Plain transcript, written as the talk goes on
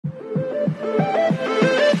Hi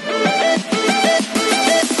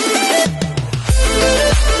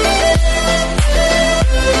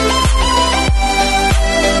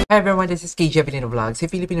everyone, this is Avelino Vlogs, a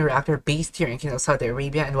Filipino reactor based here in Saudi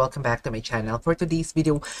Arabia, and welcome back to my channel. For today's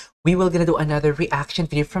video, we will gonna do another reaction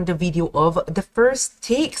video from the video of the first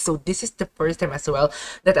take. So this is the first time as well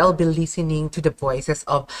that I'll be listening to the voices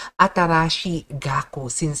of Atarashii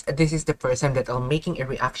Gakko, since this is the first time that I'm making a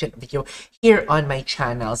reaction video here on my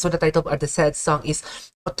channel. So the title of the said song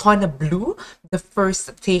is Otonablue, the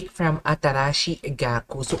first take from Atarashii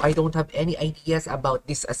Gakko. So I don't have any ideas about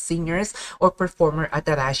these singers or performer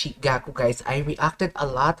Atarashii Gakko, guys. I reacted a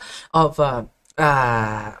lot of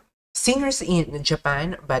singers in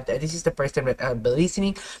Japan, but this is the first time that I'll be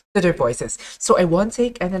listening to their voices. So I won't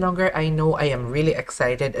take any longer. I know I am really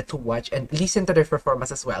excited to watch and listen to their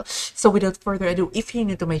performance as well. So without further ado, if you're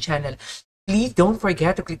new to my channel, please don't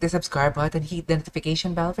forget to click the subscribe button, hit the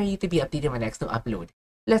notification bell for you to be updated on my next new upload.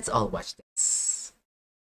 Let's all watch this.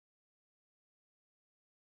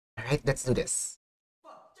 Alright, let's do this.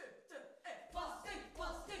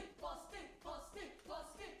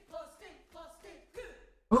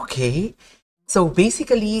 Okay, so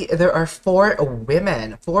basically there are four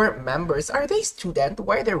women, four members. Are they student?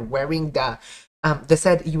 Why are they wearing the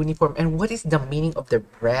said uniform, and what is the meaning of the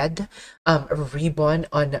red ribbon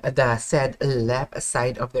on the said left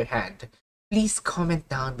side of their hand? Please comment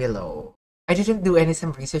down below. I didn't do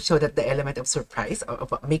some research so that the element of surprise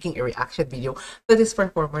of making a reaction video to these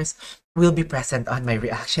performers will be present on my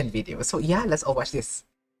reaction video. So yeah, let's all watch this.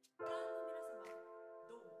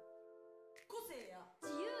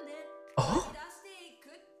 Oh?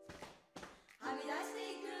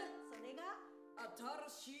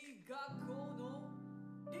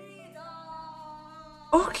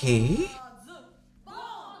 Okay.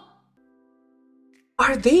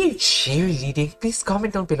 Are they cheerleading? Please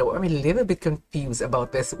comment down below. I'm a little bit confused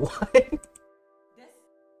about this one.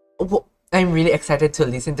 Well, I'm really excited to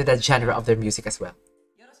listen to the genre of their music as well.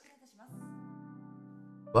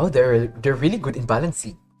 Wow, they're really good in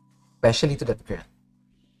balancing, especially to that girl.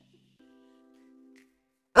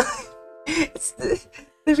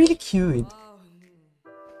 They're really cute.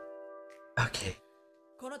 Okay.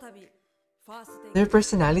 Their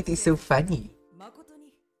personality is so funny.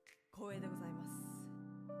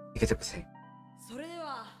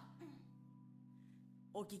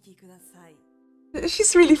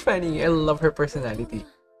 She's really funny. I love her personality.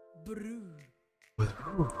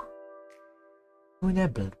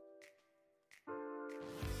 Otonablue.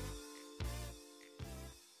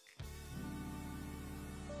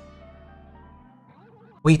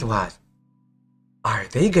 Wait, what? Are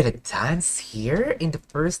they gonna dance here in the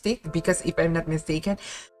first take? Because if I'm not mistaken,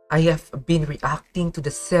 I have been reacting to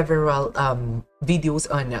the several videos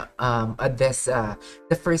on this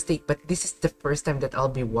the first take, but this is the first time that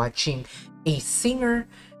I'll be watching a singer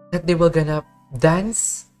that they will gonna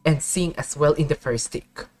dance and sing as well in the first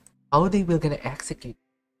take. How they will gonna execute?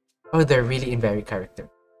 Oh, they're really in very character.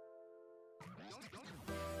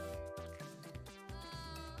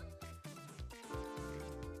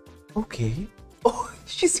 Okay. Oh,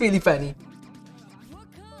 she's really funny.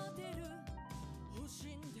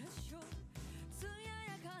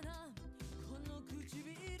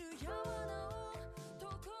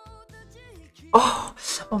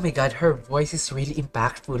 Oh my god, her voice is really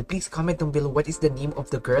impactful. Please comment down below what is the name of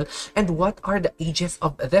the girl and what are the ages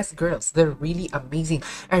of these girls. They're really amazing.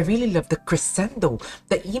 I really love the crescendo,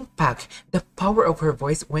 the impact, the power of her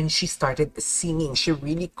voice when she started singing. She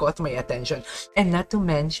really caught my attention. And not to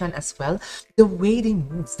mention as well, the way they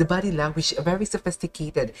move, the body language, very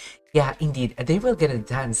sophisticated. Yeah, indeed, they will gonna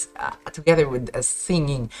dance together with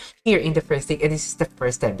singing here in the first take. And this is the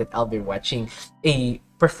first time that I'll be watching a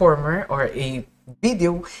performer or a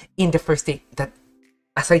video in the first take that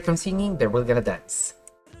aside from singing, they will gonna dance.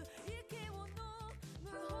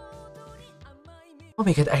 Oh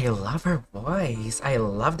my god, I love her voice. I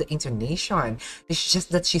love the intonation. It's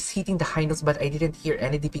just that she's hitting the high notes, but I didn't hear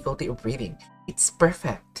any difficulty of breathing. It's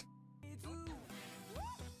perfect.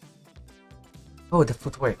 Oh, the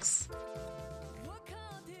footworks.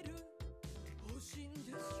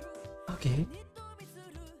 Okay.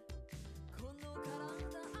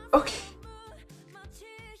 Okay.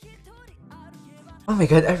 Oh my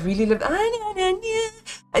god, I really love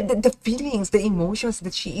the feelings, the emotions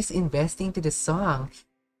that she is investing to the song.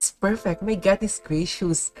 It's perfect. My god is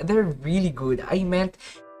gracious. They're really good. I meant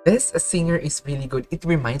this singer is really good. It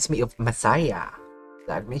reminds me of Messiah.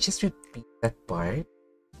 Let me just repeat that part.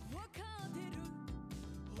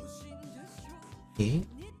 Okay.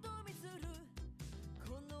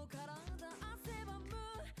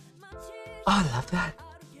 Oh, I love that.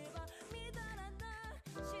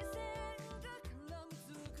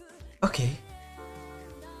 Okay.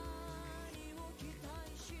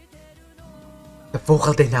 The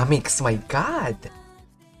vocal dynamics, my god.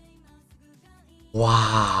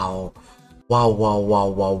 Wow. Wow, wow, wow,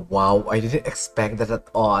 wow, wow. I didn't expect that at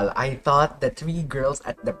all. I thought the three girls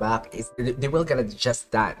at the back is they will gonna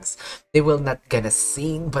just dance. They will not gonna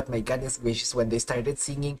sing, but my goodness gracious, when they started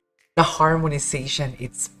singing, the harmonization,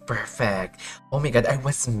 it's perfect. Oh my god, I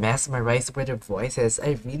was mesmerized by their voices.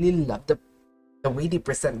 I really love the way they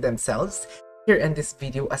present themselves here in this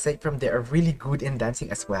video. Aside from they are really good in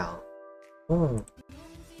dancing as well. Oh,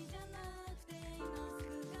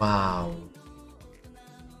 wow.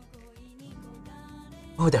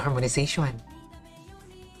 Oh, the harmonization.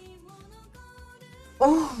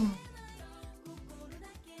 Oh,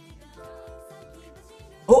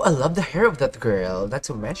 oh, I love the hair of that girl. That's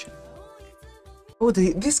what mention. Oh,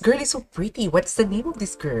 this girl is so pretty. What's the name of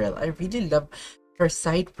this girl? I really love her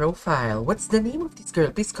side profile. What's the name of this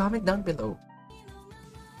girl? Please comment down below.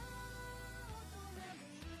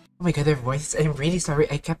 Oh my god, their voices. I'm really sorry.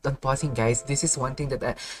 I kept on pausing, guys. This is one thing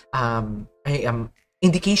that I am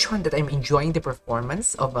indication that I'm enjoying the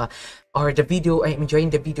performance of or the video. I'm enjoying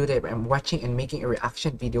the video that I'm watching and making a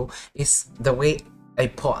reaction video is the way I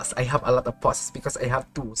pause. I have a lot of pauses because I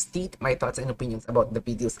have to state my thoughts and opinions about the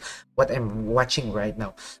videos what I'm watching right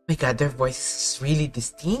now. My god, their voice is really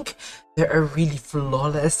distinct. They are really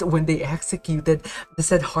flawless when they executed the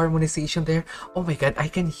said harmonization there. Oh my god, I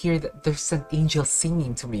can hear that there's an angel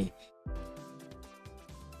singing to me.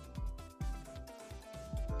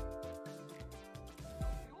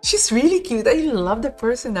 She's really cute. I love the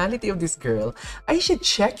personality of this girl. I should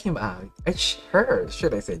check him out. Her,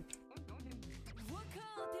 should I say.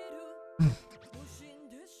 Hmm.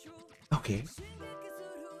 Okay.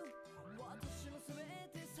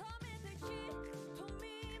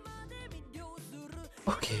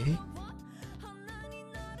 Okay.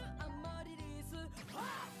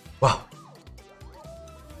 Wow.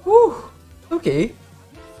 Woo. Okay.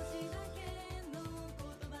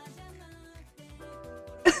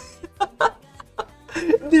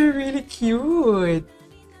 They're really cute.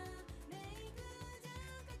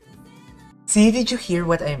 See, did you hear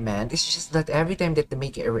what I meant? It's just that every time that they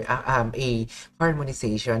make a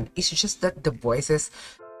harmonization, it's just that the voices,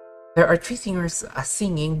 there are three singers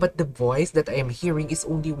singing, but the voice that I am hearing is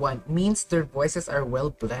only one. Means their voices are well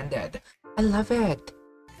blended. I love it.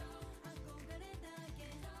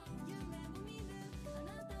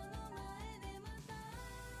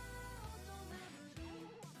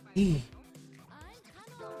 Hey.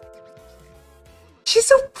 She's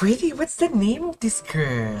so pretty. What's the name of this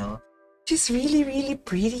girl? She's really, really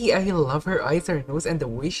pretty. I love her eyes, her nose, and the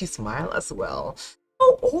way she smiles as well.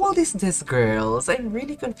 How old is this girl? I'm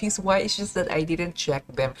really confused why it's just that I didn't check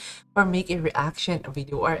them or make a reaction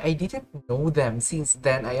video, or I didn't know them since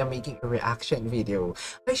then I am making a reaction video.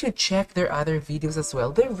 I should check their other videos as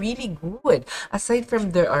well. They're really good. Aside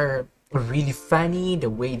from there are really funny, the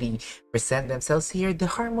way they present themselves here, the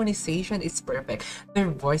harmonization is perfect. Their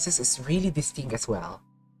voices is really distinct as well.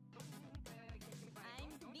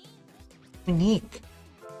 Unique.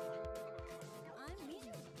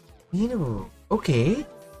 Minu. Okay.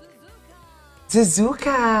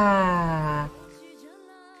 Suzuka.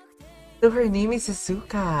 So her name is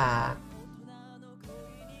Suzuka.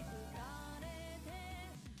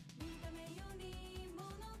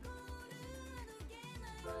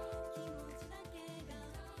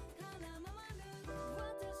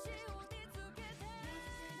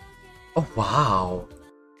 Oh wow.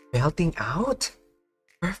 Belting out.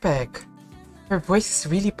 Perfect. Her voice is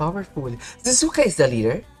really powerful. Suzuka is the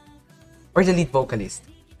leader? Or the lead vocalist?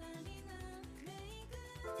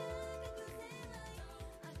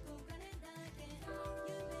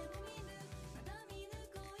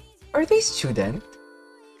 Are they student?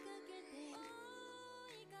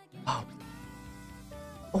 Oh.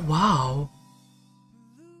 Oh wow.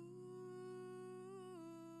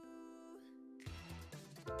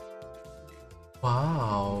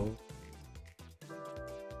 Wow.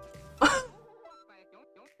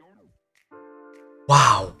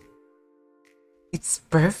 Wow. It's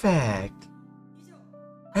perfect.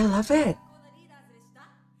 I love it.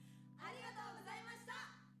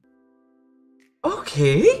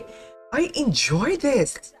 Okay. I enjoy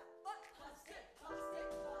this.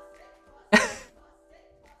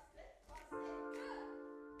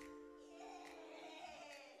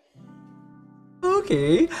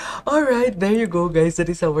 Okay. All right. There you go, guys. That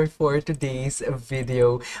is our for today's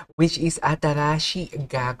video, which is Atarashii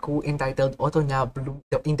Gakko entitled Otonablue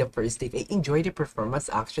in the first take. I enjoyed the performance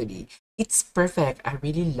actually. It's perfect. I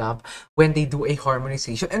really love when they do a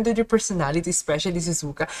harmonization and the personality, especially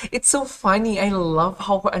Suzuka. It's so funny. I love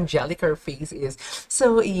how angelic her face is.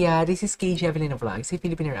 So yeah, this is KJ Avelino Vlogs, a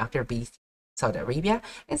Filipino actor based in Saudi Arabia,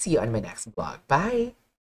 and see you on my next vlog. Bye.